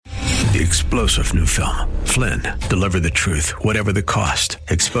The explosive new film, Flynn, deliver the truth, whatever the cost.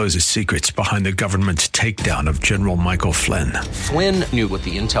 Exposes secrets behind the government's takedown of General Michael Flynn. Flynn knew what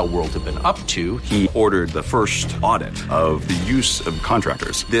the intel world had been up to. He ordered the first audit of the use of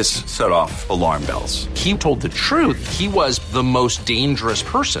contractors. This set off alarm bells. He told the truth. He was the most dangerous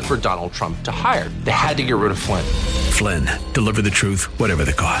person for Donald Trump to hire. They had to get rid of Flynn. Flynn, deliver the truth, whatever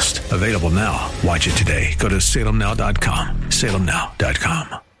the cost. Available now. Watch it today. Go to salemnow.com.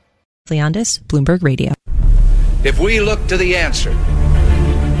 salemnow.com. Leondis, Bloomberg Radio. If we look to the answer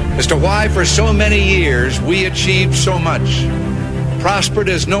as to why for so many years we achieved so much, prospered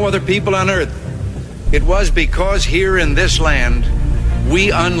as no other people on earth, it was because here in this land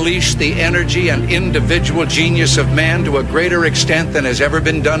we unleashed the energy and individual genius of man to a greater extent than has ever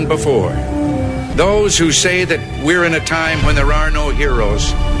been done before. Those who say that we're in a time when there are no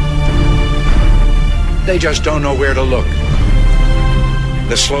heroes, they just don't know where to look.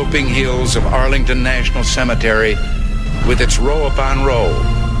 The sloping hills of Arlington National Cemetery, with its row upon row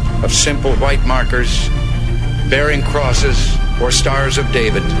of simple white markers bearing crosses or stars of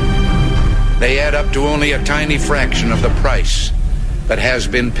David, they add up to only a tiny fraction of the price that has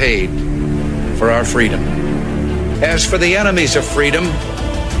been paid for our freedom. As for the enemies of freedom,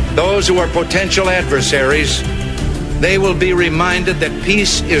 those who are potential adversaries, they will be reminded that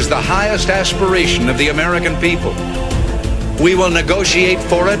peace is the highest aspiration of the American people. We will negotiate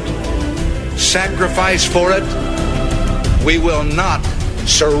for it, sacrifice for it. We will not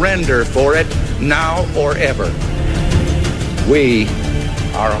surrender for it now or ever. We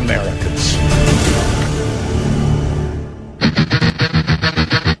are Americans.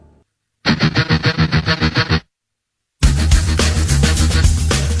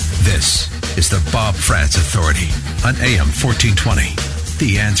 This is the Bob Frantz Authority on AM 1420.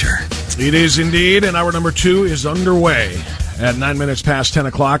 The Answer. It is indeed, and hour number 2 is underway at 9 minutes past 10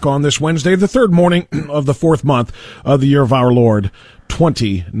 o'clock on this Wednesday, the third morning of the fourth month of the year of our Lord,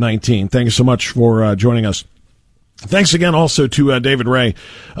 2019. Thank you so much for joining us. Thanks again also to David Ray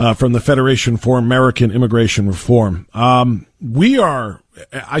from the Federation for American Immigration Reform. I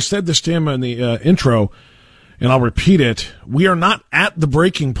said this to him in the intro, and I'll repeat it. We are not at the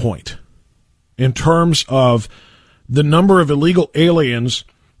breaking point in terms of the number of illegal aliens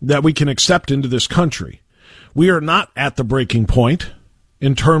that we can accept into this country. We are not at the breaking point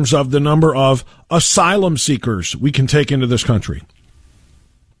in terms of the number of asylum seekers we can take into this country.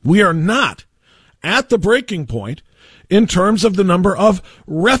 We are not at the breaking point in terms of the number of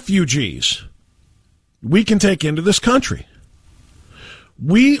refugees we can take into this country.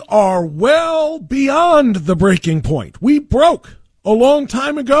 We are well beyond the breaking point. We broke a long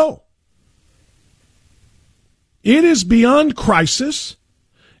time ago. It is beyond crisis.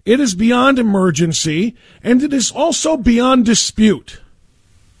 It is beyond emergency, and it is also beyond dispute.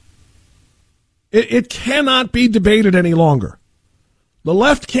 It cannot be debated any longer. The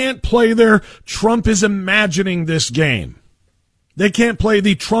left can't play their Trump is imagining this game. They can't play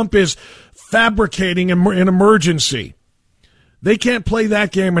the Trump is fabricating an emergency. They can't play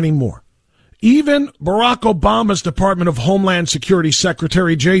that game anymore. Even Barack Obama's Department of Homeland Security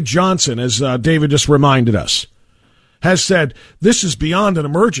Secretary Jeh Johnson, as David just reminded us, has said this is beyond an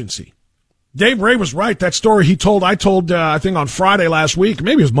emergency. Dave Ray was right. That story I told, I think on Friday last week,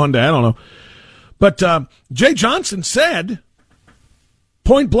 maybe it was Monday, I don't know. But Jeh Johnson said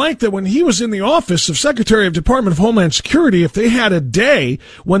point blank that when he was in the office of Secretary of Department of Homeland Security, if they had a day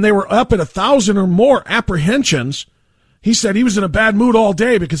when they were up at 1,000 or more apprehensions, he said he was in a bad mood all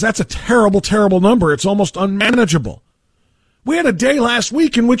day because that's a terrible, terrible number. It's almost unmanageable. We had a day last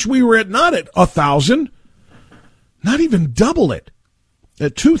week in which we were not at 1,000, not even double it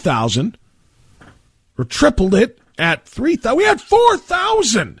at 2,000, or tripled it at 3,000. We had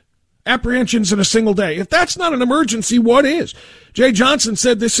 4,000 apprehensions in a single day. If that's not an emergency, what is? Jeh Johnson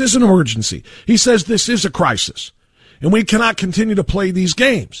said this is an emergency. He says this is a crisis, and we cannot continue to play these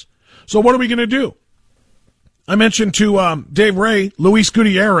games. So what are we going to do? I mentioned to Dave Ray, Luis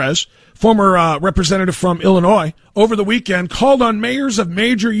Gutierrez, former representative from Illinois, over the weekend, called on mayors of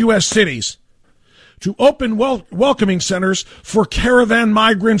major U.S. cities to open welcoming centers for caravan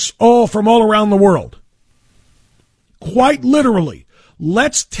migrants from all around the world. Quite literally,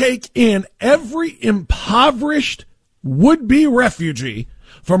 let's take in every impoverished would-be refugee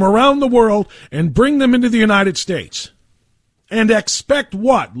from around the world and bring them into the United States. And expect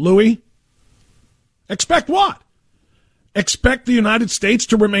what, Louis? Expect what? Expect the United States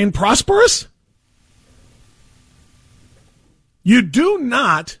to remain prosperous? You do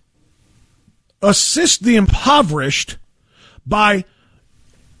not assist the impoverished by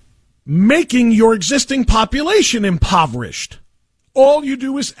making your existing population impoverished. all you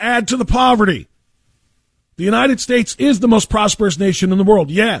do is add to the poverty. The United States is the most prosperous nation in the world,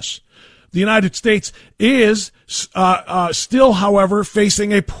 yes. The United States is still, however,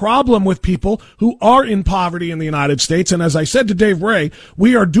 facing a problem with people who are in poverty in the United States. And as I said to Dave Ray,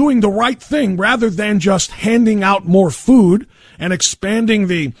 we are doing the right thing rather than just handing out more food and expanding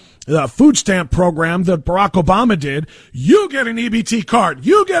the food stamp program that Barack Obama did. You get an EBT card.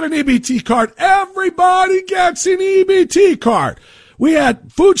 You get an EBT card. Everybody gets an EBT card. We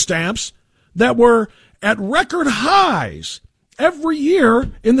had food stamps that were at record highs every year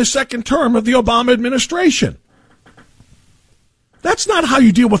in the second term of the Obama administration. That's not how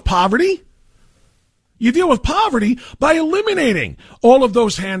you deal with poverty. You deal with poverty by eliminating all of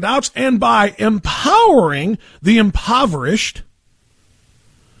those handouts and by empowering the impoverished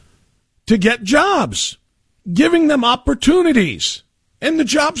to get jobs, giving them opportunities. And the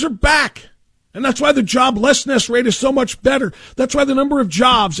jobs are back. And that's why the joblessness rate is so much better. That's why the number of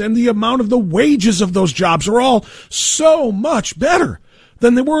jobs and the amount of the wages of those jobs are all so much better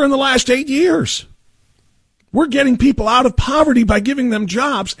than they were in the last 8 years. We're getting people out of poverty by giving them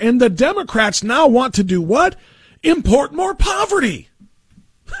jobs, and the Democrats now want to do what? Import more poverty.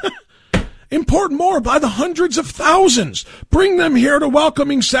 Import more by the hundreds of thousands. Bring them here to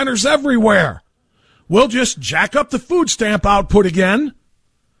welcoming centers everywhere. We'll just jack up the food stamp output again.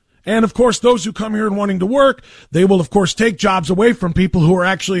 And, of course, those who come here and wanting to work, they will, of course, take jobs away from people who are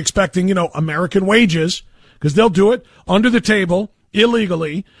actually expecting, American wages, because they'll do it under the table,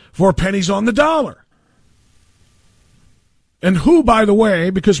 illegally, for pennies on the dollar. And who, by the way,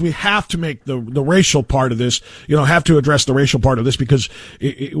 because we have to make the racial part of this, have to address the racial part of this, because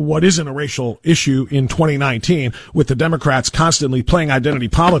what isn't a racial issue in 2019 with the Democrats constantly playing identity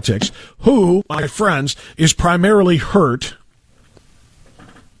politics, who, my friends, is primarily hurt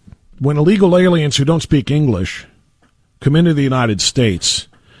when illegal aliens who don't speak English come into the United States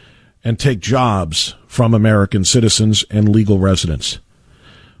and take jobs from American citizens and legal residents.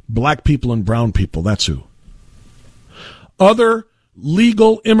 Black people and brown people, that's who. Other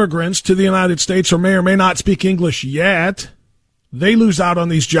legal immigrants to the United States who may or may not speak English yet, they lose out on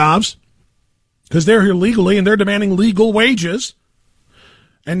these jobs because they're here legally and they're demanding legal wages.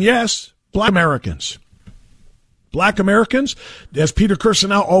 And yes, black Americans. Black Americans, as Peter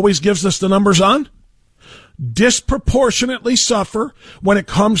Kirsanow always gives us the numbers on, disproportionately suffer when it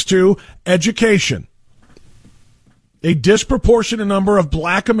comes to education. A disproportionate number of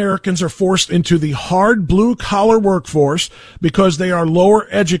black Americans are forced into the hard blue-collar workforce because they are lower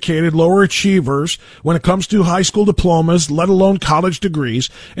educated, lower achievers when it comes to high school diplomas, let alone college degrees.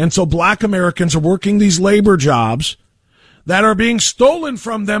 And so black Americans are working these labor jobs that are being stolen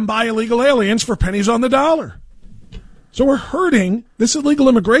from them by illegal aliens for pennies on the dollar. So we're hurting. This illegal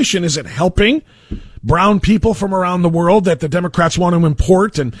immigration, is it helping brown people from around the world that the Democrats want to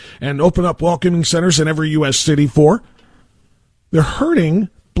import and open up welcoming centers in every U.S. city for? They're hurting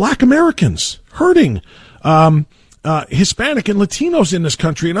black Americans, hurting Hispanic and Latinos in this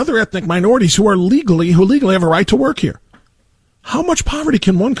country and other ethnic minorities who legally have a right to work here. How much poverty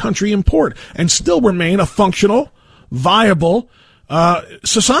can one country import and still remain a functional, viable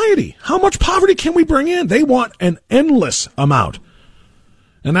society? How much poverty can we bring in? They want an endless amount.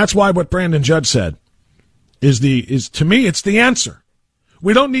 And that's why what Brandon Judd said is to me, it's the answer.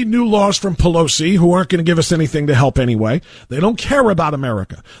 We don't need new laws from Pelosi, who aren't going to give us anything to help anyway. They don't care about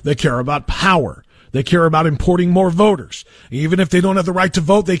America. They care about power. They care about importing more voters. Even if they don't have the right to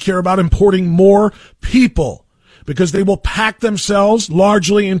vote, they care about importing more people, because they will pack themselves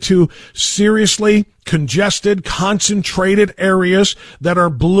largely into seriously congested, concentrated areas that are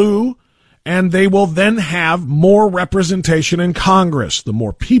blue, and they will then have more representation in Congress. The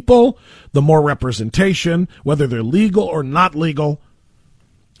more people, the more representation, whether they're legal or not legal.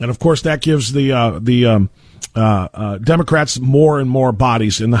 And, of course, that gives the Democrats more and more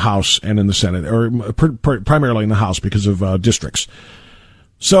bodies in the House and in the Senate, or primarily in the House because of districts.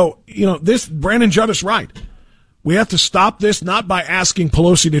 So, this Brandon Judd is right. We have to stop this not by asking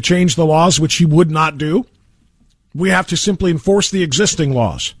Pelosi to change the laws, which she would not do. We have to simply enforce the existing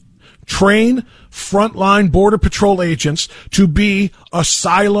laws. Train frontline Border Patrol agents to be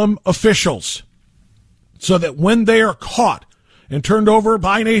asylum officials so that when they are caught and turned over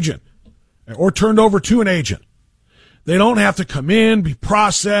by an agent or turned over to an agent, they don't have to come in, be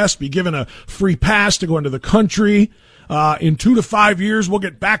processed, be given a free pass to go into the country. In 2 to 5 years, we'll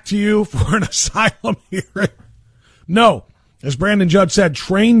get back to you for an asylum hearing. No, as Brandon Judd said,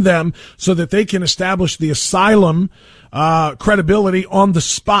 train them so that they can establish the asylum credibility on the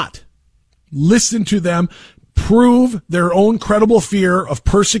spot. Listen to them, prove their own credible fear of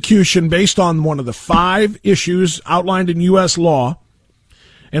persecution based on one of the 5 issues outlined in U.S. law,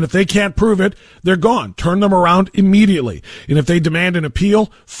 And if they can't prove it, they're gone. Turn them around immediately. And if they demand an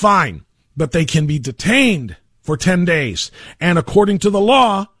appeal, fine. But they can be detained for 10 days. And according to the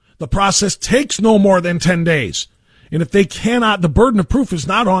law, the process takes no more than 10 days. And if they cannot, the burden of proof is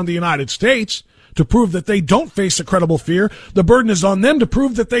not on the United States to prove that they don't face a credible fear. The burden is on them to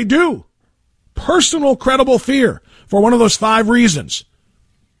prove that they do. Personal credible fear for one of those 5 reasons.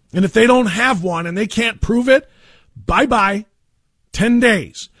 And if they don't have one and they can't prove it, bye-bye. 10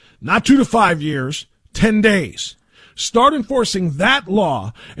 days. Not 2 to 5 years, 10 days. Start enforcing that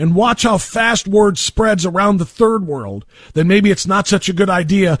law and watch how fast word spreads around the third world. Then maybe it's not such a good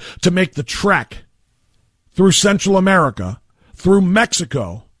idea to make the trek through Central America, through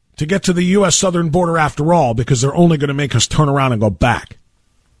Mexico, to get to the U.S. southern border after all, because they're only going to make us turn around and go back.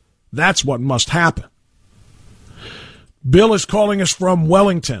 That's what must happen. Bill is calling us from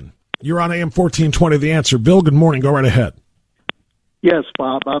Wellington. You're on AM 1420, The Answer. Bill, good morning. Go right ahead. Yes,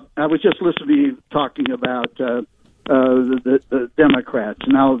 Bob. I was just listening to you talking about the Democrats.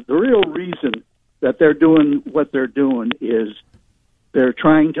 Now, the real reason that they're doing what they're doing is they're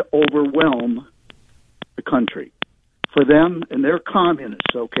trying to overwhelm the country. For them, and they're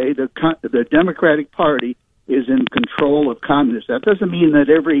communists, okay? The Democratic Party is in control of communists. That doesn't mean that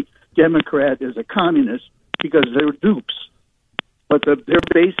every Democrat is a communist, because they're dupes. But they're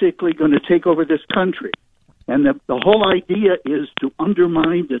basically going to take over this country. And the whole idea is to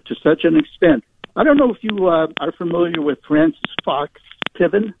undermine it to such an extent. I don't know if you are familiar with Frances Fox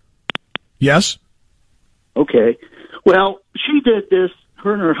Piven. Yes. Okay. Well, she did this.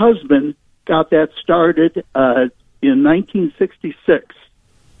 Her and her husband got that started in 1966.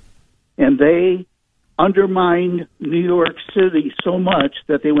 And they undermined New York City so much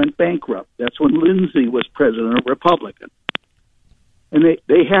that they went bankrupt. That's when Lindsay was president, a Republican. And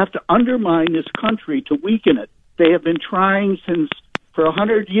they have to undermine this country to weaken it. They have been trying for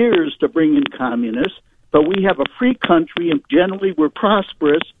 100 years to bring in communists, but we have a free country, and generally we're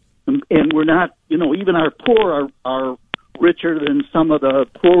prosperous, and we're not, even our poor are richer than some of the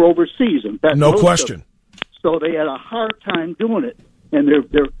poor overseas. In fact, no question. So they had a hard time doing it, and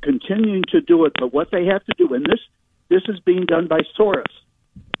they're continuing to do it. But what they have to do, and this is being done by Soros.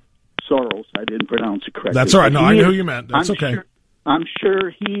 I didn't pronounce it correctly. That's all right. No, I knew who you meant. That's okay. I'm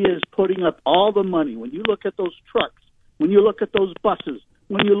sure he is putting up all the money. When you look at those trucks, when you look at those buses,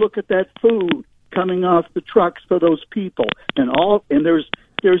 when you look at that food coming off the trucks for those people, and there's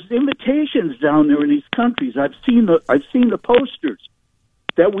invitations down there in these countries. I've seen the posters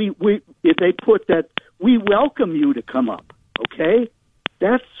that they put that we welcome you to come up. Okay,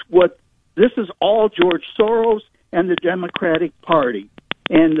 that's what this is. All George Soros and the Democratic Party,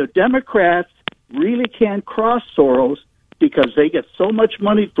 and the Democrats really can't cross Soros because they get so much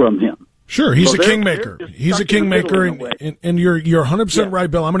money from him. Sure, he's a kingmaker. He's a kingmaker, and you're 100%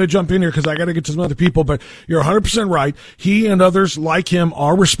 right, Bill. I'm going to jump in here because I got to get to some other people, but you're 100% right. He and others like him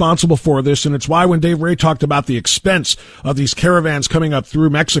are responsible for this, and it's why when Dave Ray talked about the expense of these caravans coming up through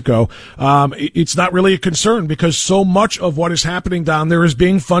Mexico, it's not really a concern because so much of what is happening down there is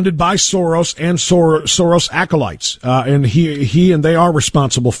being funded by Soros and Soros acolytes, and he and they are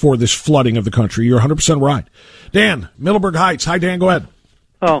responsible for this flooding of the country. You're 100% right. Dan, Middleburg Heights. Hi, Dan. Go ahead.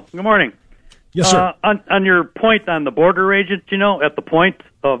 Oh, good morning. Yes, sir. On your point on the border agent, at the point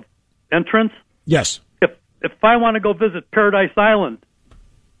of entrance. Yes. If I want to go visit Paradise Island,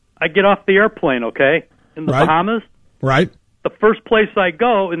 I get off the airplane, okay, in the Bahamas. Right. The first place I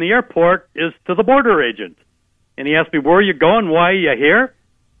go in the airport is to the border agent, and he asks me, "Where are you going? Why are you here?"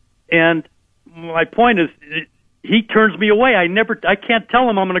 And my point is, he turns me away. I can't tell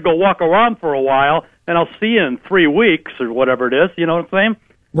him I'm going to go walk around for a while, and I'll see you in 3 weeks or whatever it is. You know what I'm saying?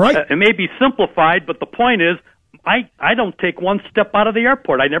 Right. It may be simplified, but the point is, I don't take one step out of the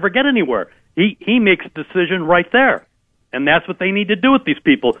airport. I never get anywhere. He makes a decision right there, and that's what they need to do with these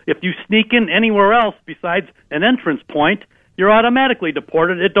people. If you sneak in anywhere else besides an entrance point, you're automatically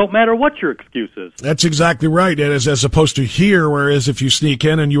deported. It don't matter what your excuse is. That's exactly right. As opposed to here, whereas if you sneak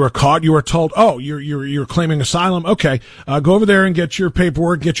in and you are caught, you are told, "Oh, you're claiming asylum. Okay, go over there and get your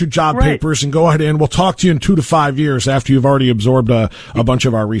paperwork, get your job papers, and go ahead in. We'll talk to you in 2 to 5 years after you've already absorbed a bunch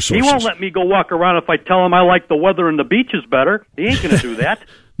of our resources." He won't let me go walk around if I tell him I like the weather and the beaches better. He ain't going to do that.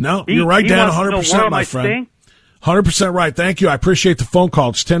 No, you're right, Dan. 100%, my friend. 100% right. Thank you. I appreciate the phone call.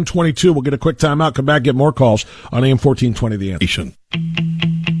 It's 10:22. We'll get a quick timeout. Come back, get more calls on AM 1420 The Answer.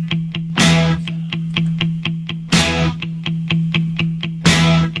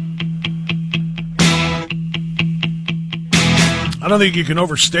 I don't think you can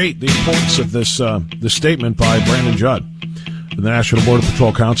overstate the importance of this statement by Brandon Judd, the National Border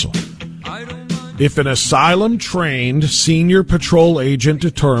Patrol Council. If an asylum-trained senior patrol agent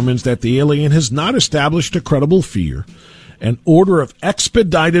determines that the alien has not established a credible fear, an order of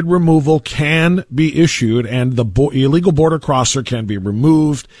expedited removal can be issued, and the illegal border crosser can be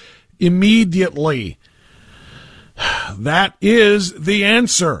removed immediately. That is the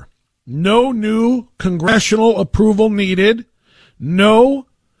answer. No new congressional approval needed. No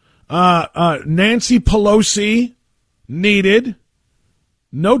Nancy Pelosi needed.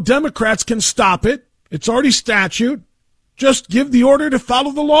 No Democrats can stop it. It's already statute. Just give the order to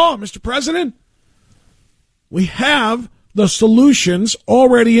follow the law, Mr. President. We have the solutions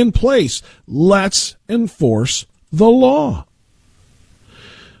already in place. Let's enforce the law.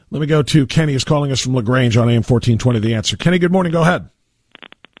 Let me go to Kenny, who's calling us from LaGrange on AM 1420, The Answer. Kenny, good morning. Go ahead.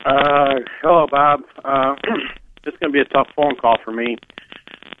 Hello, Bob. This is going to be a tough phone call for me.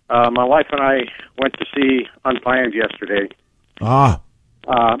 My wife and I went to see Unplanned yesterday.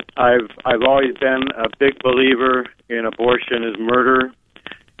 I've always been a big believer in abortion as murder.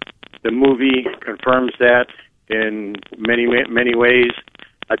 The movie confirms that in many ways.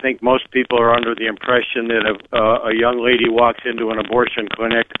 I think most people are under the impression that if a young lady walks into an abortion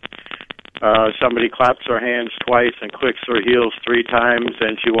clinic, somebody claps her hands twice and clicks her heels 3 times,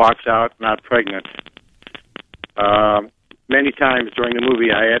 and she walks out not pregnant. Many times during the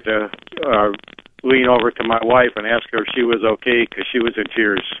movie, I had to lean over to my wife and ask her if she was okay because she was in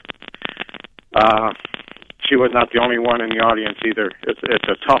tears. She was not the only one in the audience either. It's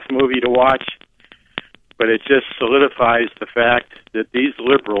a tough movie to watch, but it just solidifies the fact that these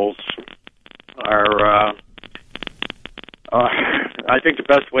liberals are, I think the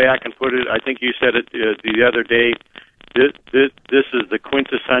best way I can put it, I think you said it the other day, this is the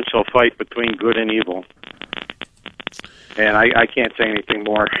quintessential fight between good and evil. And I can't say anything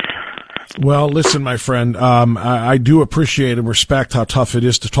more. Well, listen, my friend, I do appreciate and respect how tough it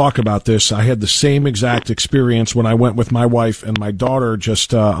is to talk about this. I had the same exact experience when I went with my wife and my daughter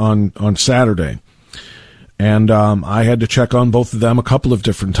just on Saturday. And I had to check on both of them a couple of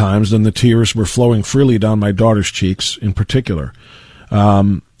different times, and the tears were flowing freely down my daughter's cheeks in particular.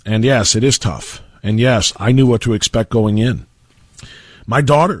 And yes, it is tough. And yes, I knew what to expect going in. My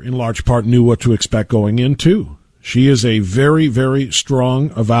daughter, in large part, knew what to expect going in, too. She is a very, very strong,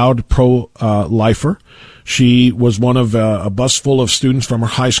 avowed pro-lifer. She was one of a bus full of students from her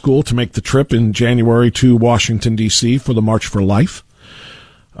high school to make the trip in January to Washington, D.C. for the March for Life.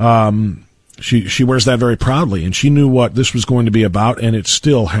 She wears that very proudly, and she knew what this was going to be about, and it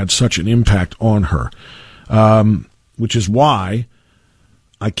still had such an impact on her, which is why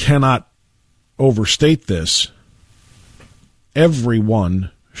I cannot overstate this.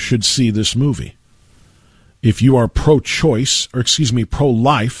 Everyone should see this movie. If you are pro-choice, or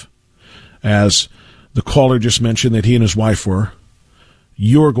pro-life, as the caller just mentioned that he and his wife were,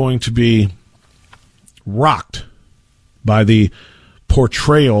 you're going to be rocked by the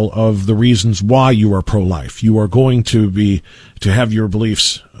portrayal of the reasons why you are pro-life. You are going to have your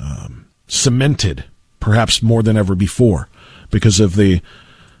beliefs cemented, perhaps more than ever before, because of the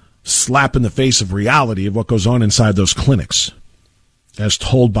slap in the face of reality of what goes on inside those clinics, as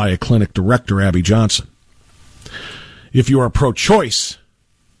told by a clinic director, Abby Johnson. If you are pro-choice,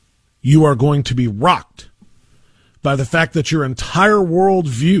 you are going to be rocked by the fact that your entire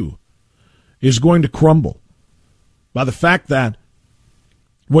worldview is going to crumble, by the fact that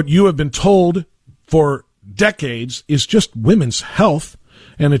what you have been told for decades is just women's health,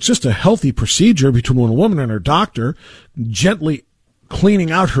 and it's just a healthy procedure between a woman and her doctor, gently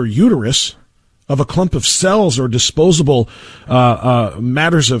cleaning out her uterus of a clump of cells or disposable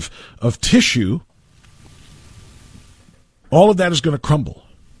matters of tissue. All of that is going to crumble.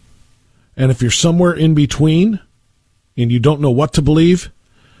 And if you're somewhere in between and you don't know what to believe,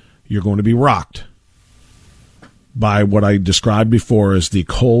 you're going to be rocked by what I described before as the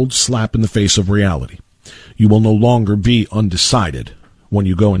cold slap in the face of reality. You will no longer be undecided when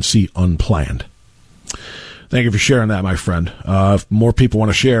you go and see Unplanned. Thank you for sharing that, my friend. If more people want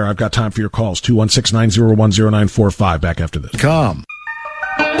to share, I've got time for your calls. 216-901-0945. Back after this. Come.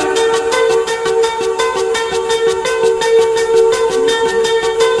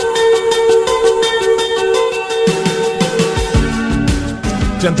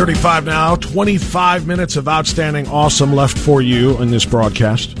 10:35 now. 25 minutes of outstanding awesome left for you in this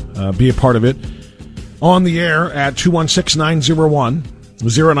broadcast. Be a part of it on the air at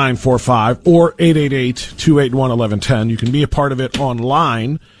 216-901-0945 or 888-281-1110. You can be a part of it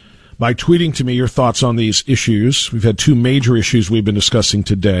online by tweeting to me your thoughts on these issues. We've had 2 major issues we've been discussing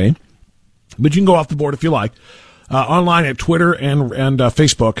today, but you can go off the board if you like. Online at Twitter and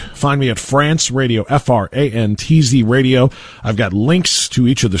Facebook. Find me at France Radio, FRANTZ Radio. I've got links to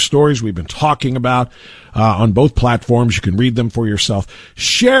each of the stories we've been talking about on both platforms. You can read them for yourself.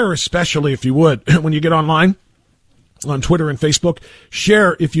 Share, especially if you would, when you get online on Twitter and Facebook.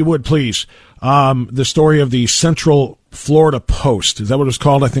 Share, if you would, please, the story of the Central Florida Post. Is that what it was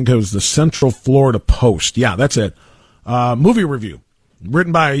called? I think it was the Central Florida Post. Yeah, that's it. Movie review.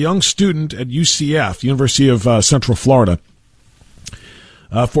 Written by a young student at UCF, University of Central Florida,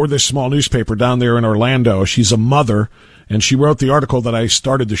 for this small newspaper down there in Orlando. She's a mother, and she wrote the article that I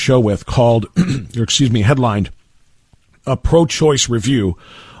started the show with called, headlined, A Pro-Choice Review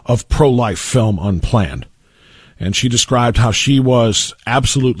of Pro-Life Film Unplanned. And she described how she was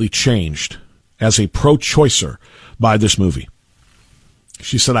absolutely changed as a pro-choicer by this movie.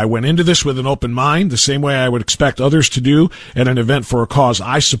 She said, I went into this with an open mind, the same way I would expect others to do at an event for a cause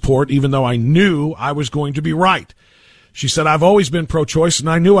I support, even though I knew I was going to be right. She said, I've always been pro-choice, and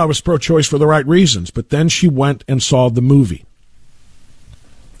I knew I was pro-choice for the right reasons. But then she went and saw the movie.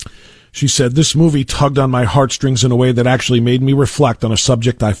 She said, this movie tugged on my heartstrings in a way that actually made me reflect on a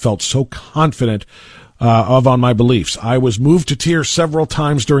subject I felt so confident on my beliefs. I was moved to tears several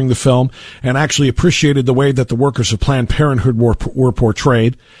times during the film and actually appreciated the way that the workers of Planned Parenthood were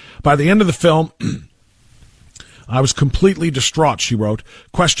portrayed. By the end of the film, I was completely distraught, she wrote,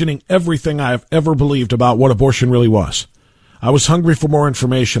 questioning everything I have ever believed about what abortion really was. I was hungry for more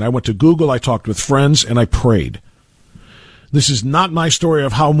information. I went to Google, I talked with friends, and I prayed. This is not my story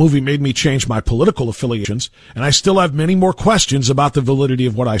of how a movie made me change my political affiliations, and I still have many more questions about the validity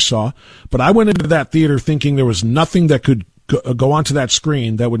of what I saw, but I went into that theater thinking there was nothing that could go onto that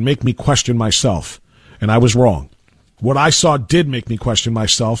screen that would make me question myself, and I was wrong. What I saw did make me question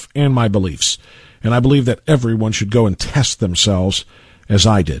myself and my beliefs, and I believe that everyone should go and test themselves as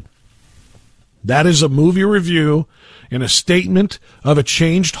I did. That is a movie review and a statement of a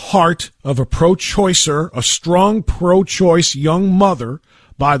changed heart of a pro-choicer, a strong pro-choice young mother,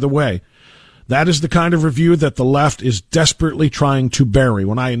 by the way. That is the kind of review that the left is desperately trying to bury.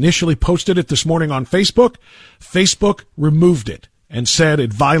 When I initially posted it this morning on Facebook, Facebook removed it and said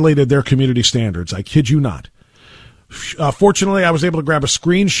it violated their community standards. I kid you not. Fortunately, I was able to grab a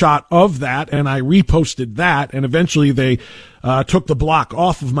screenshot of that, and I reposted that, and eventually they took the block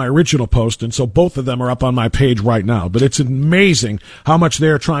off of my original post, and so both of them are up on my page right now. But it's amazing how much they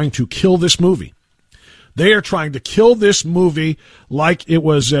are trying to kill this movie. They are trying to kill this movie like it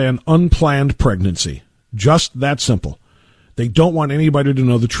was an unplanned pregnancy. Just that simple. They don't want anybody to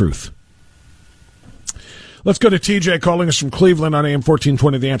know the truth. Let's go to TJ calling us from Cleveland on AM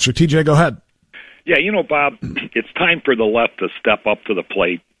 1420 The Answer. TJ, go ahead. Yeah, Bob, it's time for the left to step up to the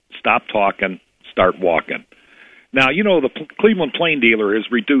plate, stop talking, start walking. Now, the Cleveland Plain Dealer has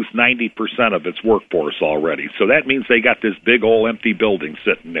reduced 90% of its workforce already, so that means they got this big old empty building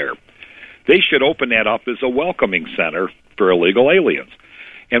sitting there. They should open that up as a welcoming center for illegal aliens.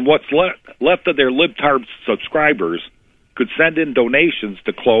 And what's left of their libtard subscribers could send in donations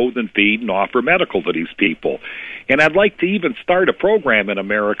to clothe and feed and offer medical to these people. And I'd like to even start a program in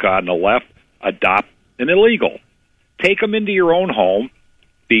America on the left, adopt an illegal. Take them into your own home,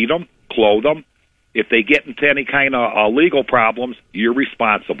 feed them, clothe them. If they get into any kind of legal problems, you're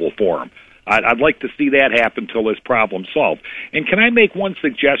responsible for them. I'd like to see that happen till this problem's solved. And can I make one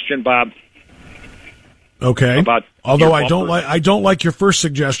suggestion, Bob? Okay. Although I don't like your first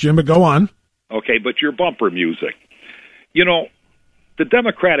suggestion, but go on. Okay, but your bumper music. The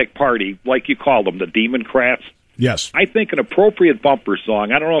Democratic Party, like you call them, the Democrats. Yes. I think an appropriate bumper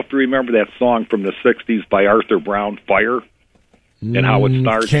song, I don't know if you remember that song from the 60s by Arthur Brown, Fire, and how it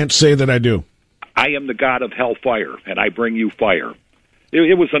starts. Can't say that I do. I am the god of hellfire, and I bring you fire.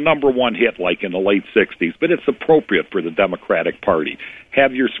 It was a number one hit like in the late 60s, but it's appropriate for the Democratic Party.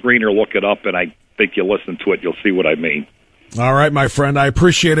 Have your screener look it up, and I think you'll listen to it. You'll see what I mean. All right, my friend. I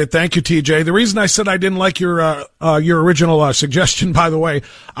appreciate it. Thank you, TJ. The reason I said I didn't like your original suggestion, by the way,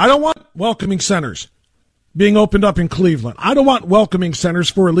 I don't want welcoming centers being opened up in Cleveland. I don't want welcoming centers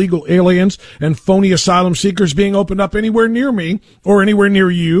for illegal aliens and phony asylum seekers being opened up anywhere near me or anywhere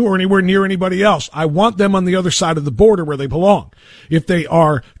near you or anywhere near anybody else. I want them on the other side of the border where they belong. If they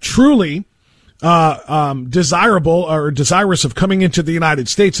are truly desirable or desirous of coming into the United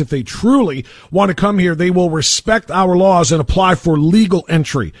States, if they truly want to come here, they will respect our laws and apply for legal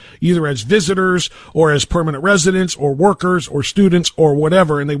entry, either as visitors or as permanent residents or workers or students or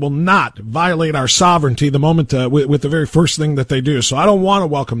whatever, and they will not violate our sovereignty the moment with the very first thing that they do. So I don't want to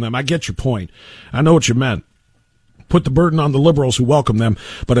welcome them. I get your point. I know what you meant. Put the burden on the liberals who welcome them,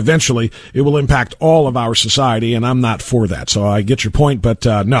 but eventually it will impact all of our society, and I'm not for that. So I get your point, but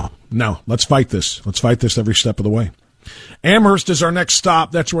no. No, let's fight this. Let's fight this every step of the way. Amherst is our next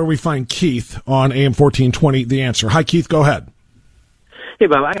stop. That's where we find Keith on AM 1420, The Answer. Hi, Keith. Go ahead. Hey,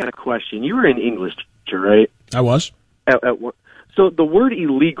 Bob, I got a question. You were an English teacher, right? I was. So the word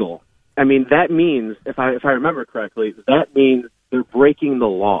illegal, I mean, that means, if I remember correctly, that means they're breaking the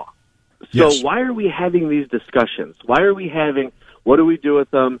law. So yes. Why are we having these discussions? Why are we having, what do we do with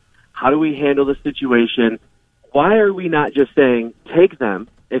them? How do we handle the situation? Why are we not just saying, take them?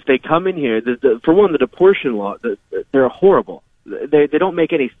 If they come in here, for one, the deportation law, they're horrible. They don't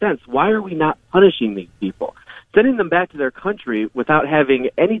make any sense. Why are we not punishing these people? Sending them back to their country without having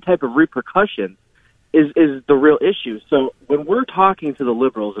any type of repercussion is the real issue. So when we're talking to the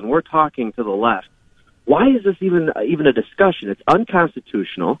liberals and we're talking to the left, why is this even a discussion? It's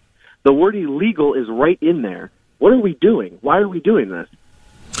unconstitutional. The word illegal is right in there. What are we doing? Why are we doing this?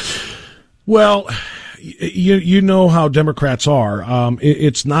 Well, you know how Democrats are.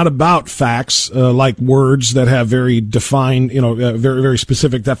 It's not about facts like words that have very defined, very, very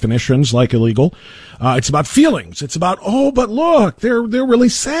specific definitions like illegal. It's about feelings. It's about, oh, but look, they're really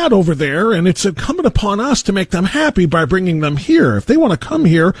sad over there, and it's incumbent upon us to make them happy by bringing them here. If they want to come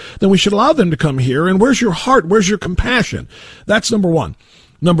here, then we should allow them to come here. And where's your heart? Where's your compassion? That's number one.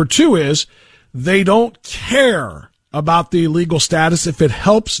 Number two is they don't care about the legal status if it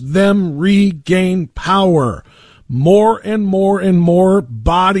helps them regain power. More and more and more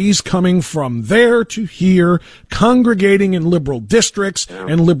bodies coming from there to here, congregating in liberal districts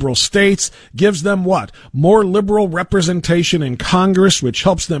and liberal states, gives them what? More liberal representation in Congress, which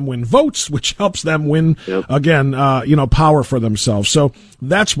helps them win votes, which helps them win, again, power for themselves. So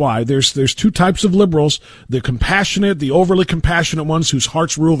that's why there's two types of liberals, the compassionate, the overly compassionate ones whose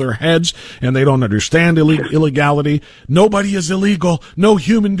hearts rule their heads and they don't understand illegality. Nobody is illegal. No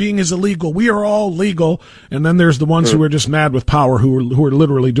human being is illegal. We are all legal. And then there's the ones who are just mad with power, who are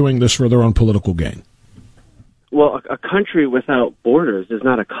literally doing this for their own political gain. Well, a country without borders is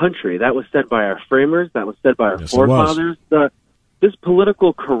not a country. That was said by our framers. That was said by our forefathers. This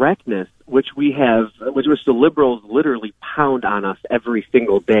political correctness, which the liberals literally pound on us every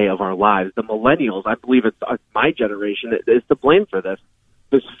single day of our lives. The millennials, I believe it's my generation, is to blame for this.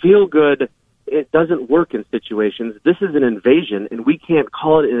 This feel-good, it doesn't work in situations. This is an invasion, and we can't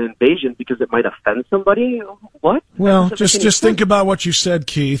call it an invasion because it might offend somebody. What? Well, just think about what you said,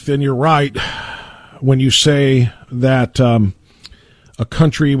 Keith, and you're right when you say that a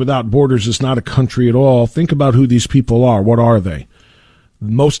country without borders is not a country at all. Think about who these people are. What are they?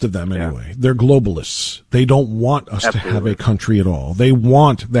 Most of them, anyway. Yeah. They're globalists. They don't want us to have a country at all. They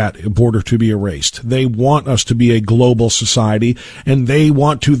want that border to be erased. They want us to be a global society, and they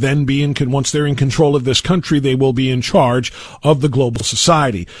want to then be once they're in control of this country, they will be in charge of the global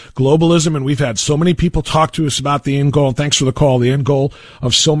society. Globalism, and we've had so many people talk to us about the end goal, and thanks for the call, the end goal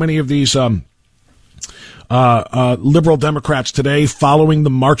of so many of these liberal Democrats today, following the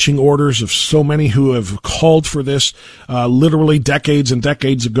marching orders of so many who have called for this literally decades and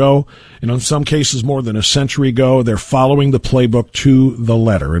decades ago, and in some cases more than a century ago. They're following the playbook to the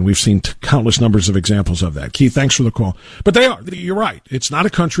letter, and we've seen countless numbers of examples of that. Keith, thanks for the call. But you're right. It's not a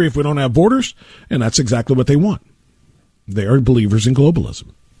country if we don't have borders, and that's exactly what they want. They are believers in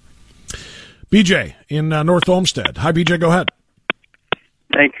globalism. BJ in North Olmsted. Hi, BJ, go ahead.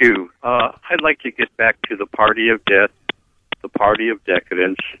 Thank you. I'd like to get back to the party of death, the party of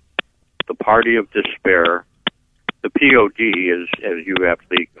decadence, the party of despair, the POD, as you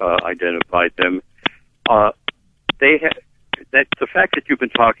aptly identified them. The fact that you've been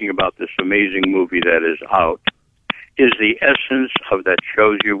talking about this amazing movie that is out is the essence of that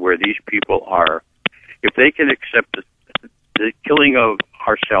shows you where these people are. If they can accept the killing of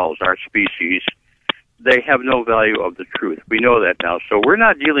ourselves, our species, they have no value of the truth. We know that now. So we're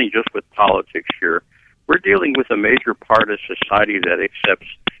not dealing just with politics here. We're dealing with a major part of society that accepts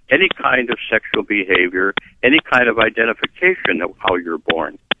any kind of sexual behavior, any kind of identification of how you're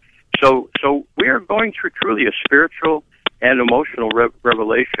born. So we are going through truly a spiritual and emotional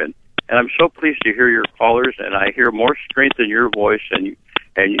revelation. And I'm so pleased to hear your callers, and I hear more strength in your voice, and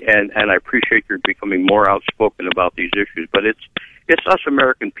I appreciate your becoming more outspoken about these issues. But it's us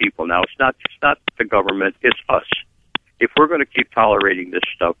American people now. It's not the government. It's us. If we're going to keep tolerating this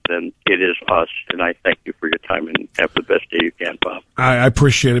stuff, then it is us. And I thank you for your time, and have the best day you can, Bob. I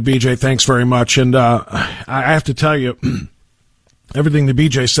appreciate it, BJ. Thanks very much. And I have to tell you, everything that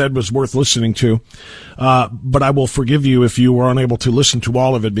BJ said was worth listening to, but I will forgive you if you were unable to listen to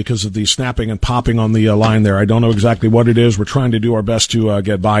all of it because of the snapping and popping on the line there. I don't know exactly what it is. We're trying to do our best to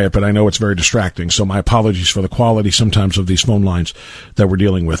get by it, but I know it's very distracting. So my apologies for the quality sometimes of these phone lines that we're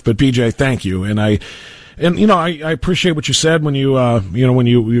dealing with. But BJ, thank you. And And I appreciate what you said when you when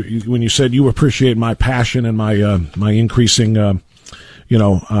you said you appreciate my passion and my increasing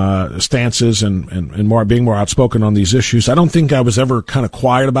stances and more being more outspoken on these issues. I don't think I was ever kind of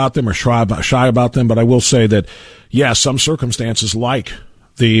quiet about them or shy about them, but I will say that some circumstances like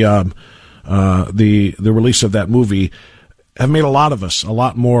the release of that movie have made a lot of us a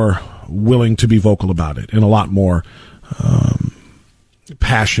lot more willing to be vocal about it and a lot more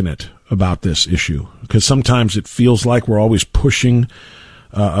passionate about this issue, because sometimes it feels like we're always pushing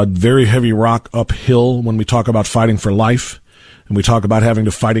a very heavy rock uphill when we talk about fighting for life, and we talk about having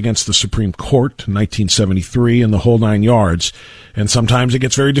to fight against the Supreme Court in 1973 and the whole 9 yards. And sometimes it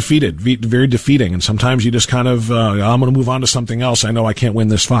gets very defeating. And sometimes you just kind of, I'm going to move on to something else. I know I can't win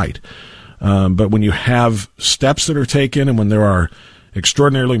this fight. But when you have steps that are taken and when there are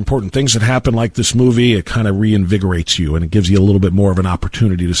extraordinarily important things that happen like this movie, it kind of reinvigorates you and it gives you a little bit more of an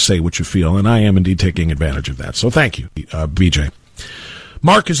opportunity to say what you feel. And I am indeed taking advantage of that. So thank you, BJ.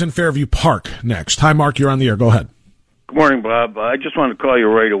 Mark is in Fairview Park next. Hi, Mark. You're on the air. Go ahead. Good morning, Bob. I just wanted to call you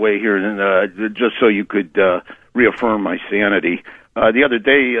right away here, and just so you could reaffirm my sanity. The other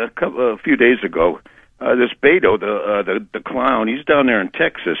day, a few days ago, this Beto, the clown, he's down there in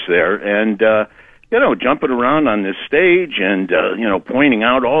Texas there, and jumping around on this stage and pointing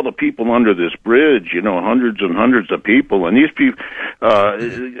out all the people under this bridge, hundreds and hundreds of people, and these people,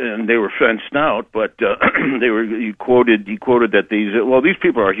 and they were fenced out, but he quoted that these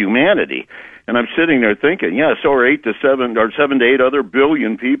people are humanity. And I'm sitting there thinking, so are 7 to 8 other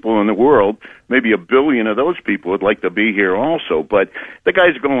billion people in the world. Maybe a billion of those people would like to be here also. But the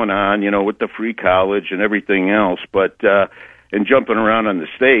guy's going on, with the free college and everything else. But and jumping around on the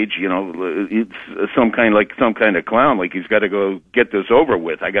stage, it's some kind of clown, like he's got to go get this over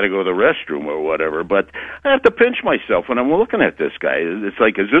with. I got to go to the restroom or whatever. But I have to pinch myself when I'm looking at this guy. It's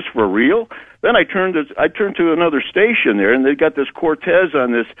like, is this for real? Then I turned to another station there, and they got this Cortez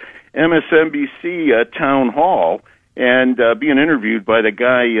on this MSNBC town hall, and being interviewed by the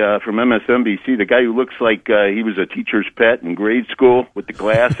guy from MSNBC, the guy who looks like he was a teacher's pet in grade school with the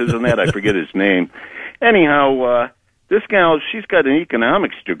glasses and that. I forget his name. Anyhow, this gal, she's got an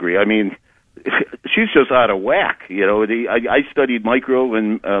economics degree. I mean, she's just out of whack. I studied micro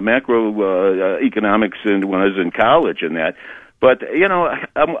and macro economics when I was in college and that. But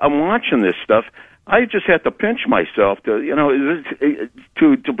I'm watching this stuff. I just have to pinch myself to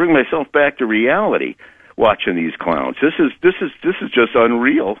bring myself back to reality. Watching these clowns, this is just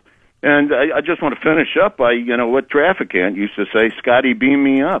unreal. And I just want to finish up by what Trafficant used to say: "Scotty, beam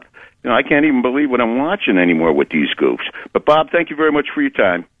me up." I can't even believe what I'm watching anymore with these goofs. But Bob, thank you very much for your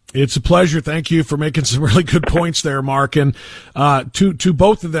time. It's a pleasure. Thank you for making some really good points there, Mark. And to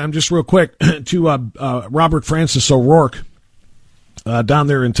both of them, just real quick, to Robert Francis O'Rourke down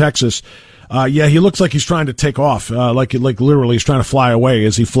there in Texas. He looks like he's trying to take off, like literally he's trying to fly away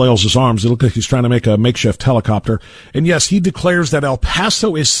as he flails his arms. It looks like he's trying to make a makeshift helicopter. And yes, he declares that El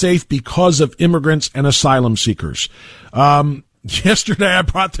Paso is safe because of immigrants and asylum seekers. Yesterday I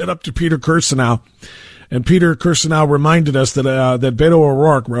brought that up to Peter Kirsanow, and Peter Kirsanow reminded us that Beto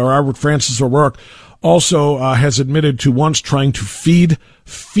O'Rourke, or Robert Francis O'Rourke, also has admitted to once trying to feed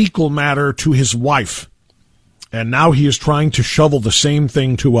fecal matter to his wife. And now he is trying to shovel the same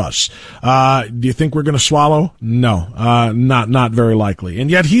thing to us. Do you think we're going to swallow? No, not very likely. And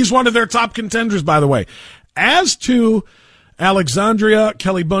yet he's one of their top contenders, by the way. As to Alexandria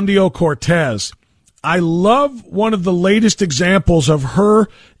Calibundio-Cortez, I love one of the latest examples of her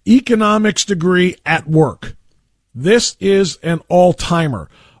economics degree at work. This is an all-timer.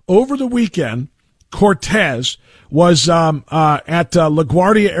 Over the weekend, Cortez was at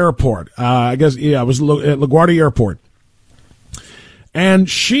LaGuardia Airport. It was at LaGuardia Airport. And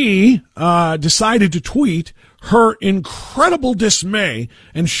she decided to tweet her incredible dismay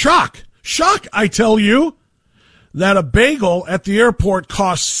and shock, I tell you, that a bagel at the airport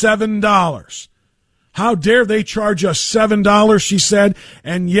costs $7. How dare they charge us $7, she said,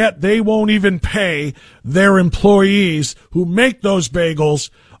 and yet they won't even pay their employees who make those bagels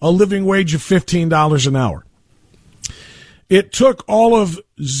a living wage of $15 an hour. It took all of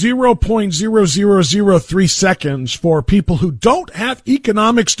 0.0003 seconds for people who don't have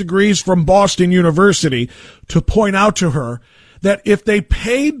economics degrees from Boston University to point out to her that if they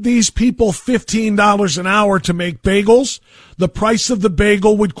paid these people $15 an hour to make bagels, the price of the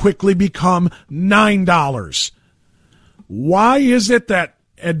bagel would quickly become $9. Why is it that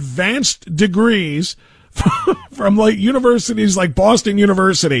advanced degrees from universities like Boston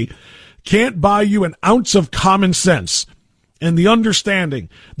University can't buy you an ounce of common sense and the understanding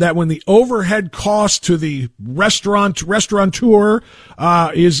that when the overhead cost to the restaurateur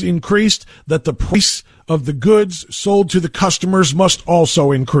is increased, that the price of the goods sold to the customers must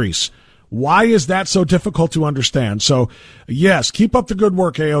also increase. Why is that so difficult to understand? So, yes, keep up the good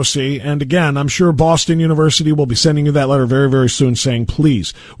work, AOC. And again, I'm sure Boston University will be sending you that letter very, very soon saying,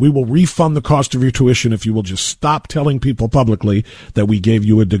 please, we will refund the cost of your tuition if you will just stop telling people publicly that we gave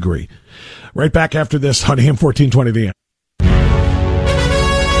you a degree. Right back after this on AM 1420 The Answer.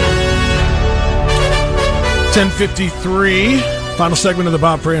 10:53, final segment of the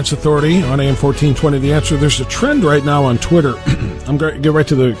Bob Frantz Authority on AM 1420 The Answer. There's a trend right now on Twitter. I'm going to get right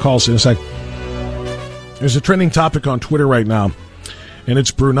to the calls in a sec. There's a trending topic on Twitter right now, and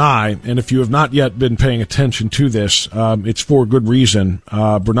it's Brunei. And if you have not yet been paying attention to this, it's for good reason.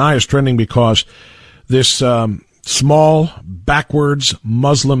 Brunei is trending because this small, backwards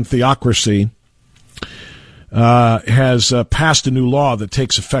Muslim theocracy has passed a new law that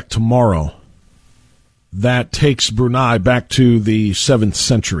takes effect tomorrow. That takes Brunei back to the 7th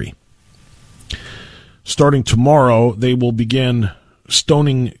century. Starting tomorrow, they will begin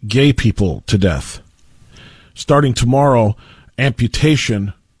stoning gay people to death. Starting tomorrow,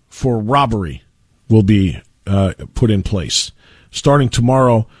 amputation for robbery will be put in place. Starting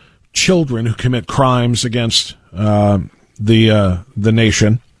tomorrow, children who commit crimes against the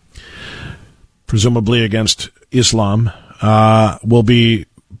nation, presumably against Islam, will be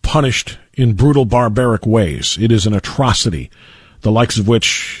punished in brutal, barbaric ways. It is an atrocity, the likes of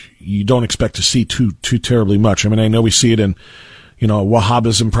which you don't expect to see too terribly much. I mean, I know we see it in,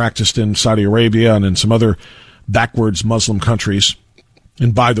 Wahhabism practiced in Saudi Arabia and in some other backwards Muslim countries.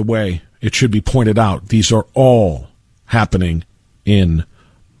 And by the way, it should be pointed out, these are all happening in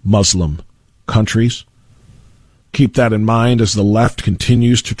Muslim countries. Keep that in mind as the left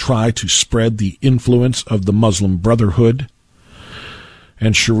continues to try to spread the influence of the Muslim Brotherhood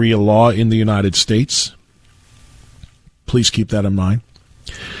and Sharia law in the United States. Please keep that in mind.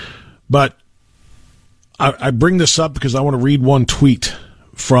 But I bring this up because I want to read one tweet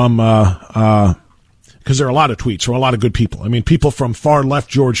from, because there are a lot of tweets from a lot of good people. I mean, people from far left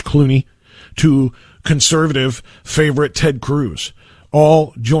George Clooney to conservative favorite Ted Cruz,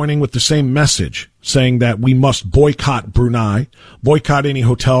 all joining with the same message, saying that we must boycott Brunei, boycott any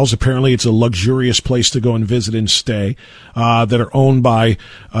hotels. Apparently it's a luxurious place to go and visit and stay, that are owned by,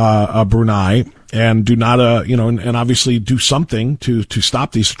 Brunei, and do not, and obviously do something to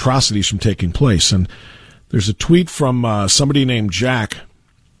stop these atrocities from taking place. And there's a tweet from, somebody named Jack,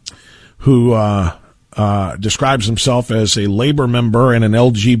 who, describes himself as a labor member and an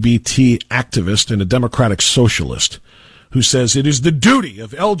LGBT activist and a democratic socialist, who says it is the duty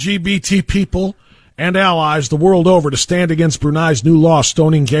of LGBT people and allies the world over to stand against Brunei's new law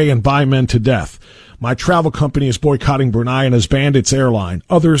stoning gay and bi men to death. My travel company is boycotting Brunei and has banned its airline.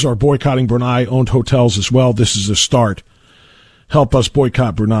 Others are boycotting Brunei-owned hotels as well. This is a start. Help us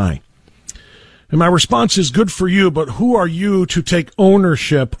boycott Brunei. And my response is, good for you, but who are you to take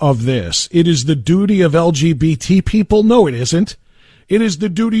ownership of this? It is the duty of LGBT people? No, it isn't. It is the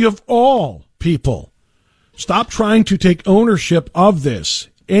duty of all people. Stop trying to take ownership of this.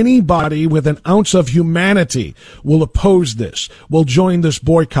 Anybody with an ounce of humanity will oppose this, will join this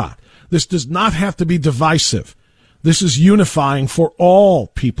boycott. This does not have to be divisive. This is unifying for all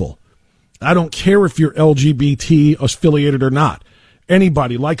people. I don't care if you're LGBT affiliated or not.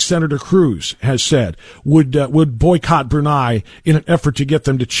 Anybody, like Senator Cruz has said, would boycott Brunei in an effort to get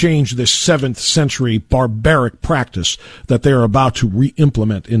them to change this 7th century barbaric practice that they are about to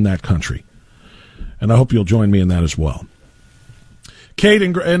re-implement in that country. And I hope you'll join me in that as well. Kate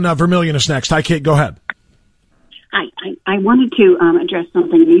in Vermilion is next. Hi, Kate. Go ahead. Hi. I wanted to address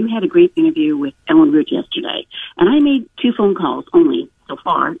something. You had a great interview with Ellen Root yesterday, and I made 2 phone calls only so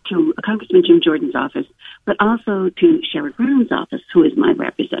far to Congressman Jim Jordan's office, but also to Sherrod Brown's office, who is my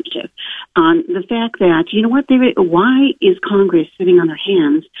representative, on the fact that, why is Congress sitting on their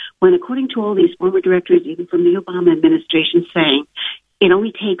hands when, according to all these former directors, even from the Obama administration, saying it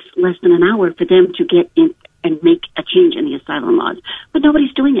only takes less than an hour for them to get in and make a change in the asylum laws. But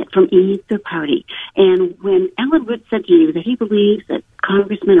nobody's doing it from either party. And when Alan Root said to you that he believes that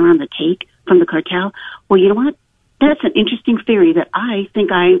congressmen are on the take from the cartel, well, you know what? That's an interesting theory that I think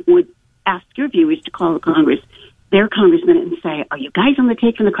I would ask your viewers to call the Congress, their congressmen, and say, are you guys on the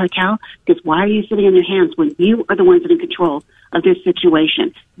take from the cartel? Because why are you sitting on your hands when you are the ones that are in control of this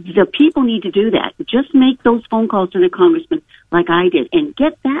situation? The people need to do that. Just make those phone calls to the congressman like I did and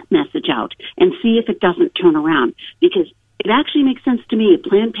get that message out and see if it doesn't turn around. Because it actually makes sense to me if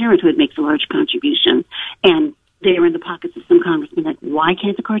Planned Parenthood makes a large contribution and they're in the pockets of some congressmen, like, why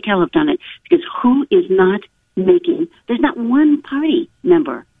can't the cartel have done it? Because who is not there's not one party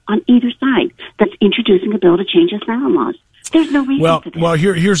member on either side that's introducing a bill to change asylum laws. There's no reason to do that. Well,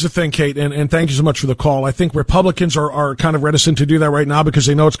 here's the thing, Kate, and thank you so much for the call. I think Republicans are kind of reticent to do that right now because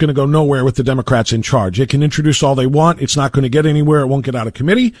they know it's going to go nowhere with the Democrats in charge. They can introduce all they want. It's not going to get anywhere. It won't get out of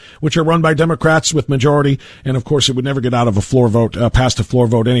committee, which are run by Democrats with majority. And, of course, it would never get out of a floor vote, past a floor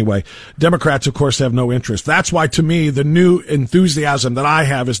vote anyway. Democrats, of course, have no interest. That's why, to me, the new enthusiasm that I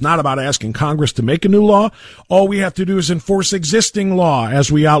have is not about asking Congress to make a new law. All we have to do is enforce existing law,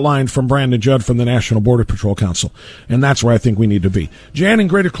 as we outlined from Brandon Judd from the National Border Patrol Council. And that's where I think we need to be. Jan in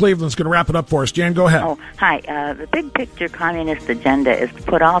Greater Cleveland is going to wrap it up for us. Jan, go ahead. Oh, hi. The big picture communist agenda is to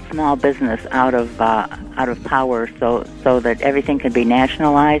put all small business out of power so that everything can be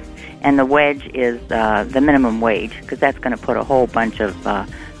nationalized, and the wedge is the minimum wage, because that's going to put a whole bunch of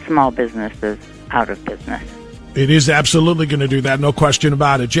small businesses out of business. It is absolutely going to do that, no question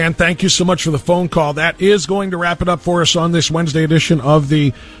about it. Jan, thank you so much for the phone call. That is going to wrap it up for us on this Wednesday edition of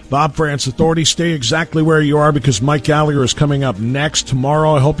the Bob Frantz Authority. Stay exactly where you are because Mike Gallagher is coming up next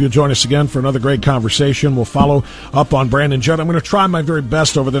tomorrow. I hope you'll join us again for another great conversation. We'll follow up on Brandon Judd. I'm going to try my very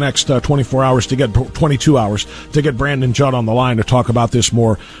best over the next 22 hours to get Brandon Judd on the line to talk about this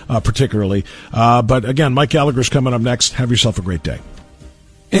more particularly. But again, Mike Gallagher is coming up next. Have yourself a great day.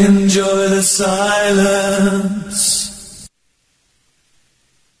 Enjoy the silence.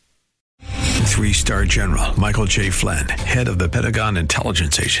 3-star General Michael J. Flynn, head of the Pentagon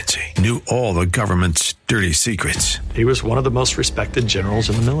Intelligence Agency, knew all the government's dirty secrets. He was one of the most respected generals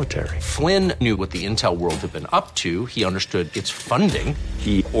in the military. Flynn knew what the intel world had been up to. He understood its funding.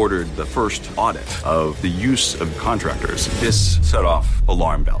 He ordered the first audit of the use of contractors. This set off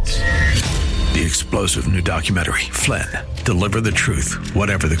alarm bells. The explosive new documentary, Flynn, Deliver the Truth,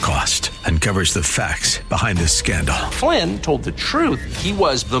 Whatever the Cost, uncovers the facts behind this scandal. Flynn told the truth. He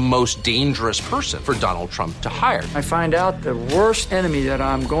was the most dangerous person for Donald Trump to hire. I find out the worst enemy that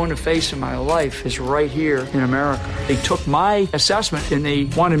I'm going to face in my life is right here in America. They took my assessment and they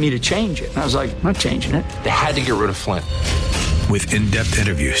wanted me to change it. And I was like, I'm not changing it. They had to get rid of Flynn. With in-depth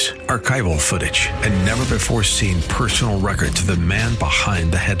interviews, archival footage, and never-before-seen personal records of the man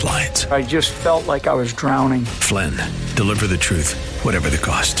behind the headlines. I just felt like I was drowning. Flynn, Deliver the Truth, Whatever the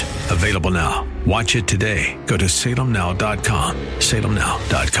Cost. Available now. Watch it today. Go to salemnow.com.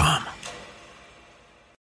 salemnow.com.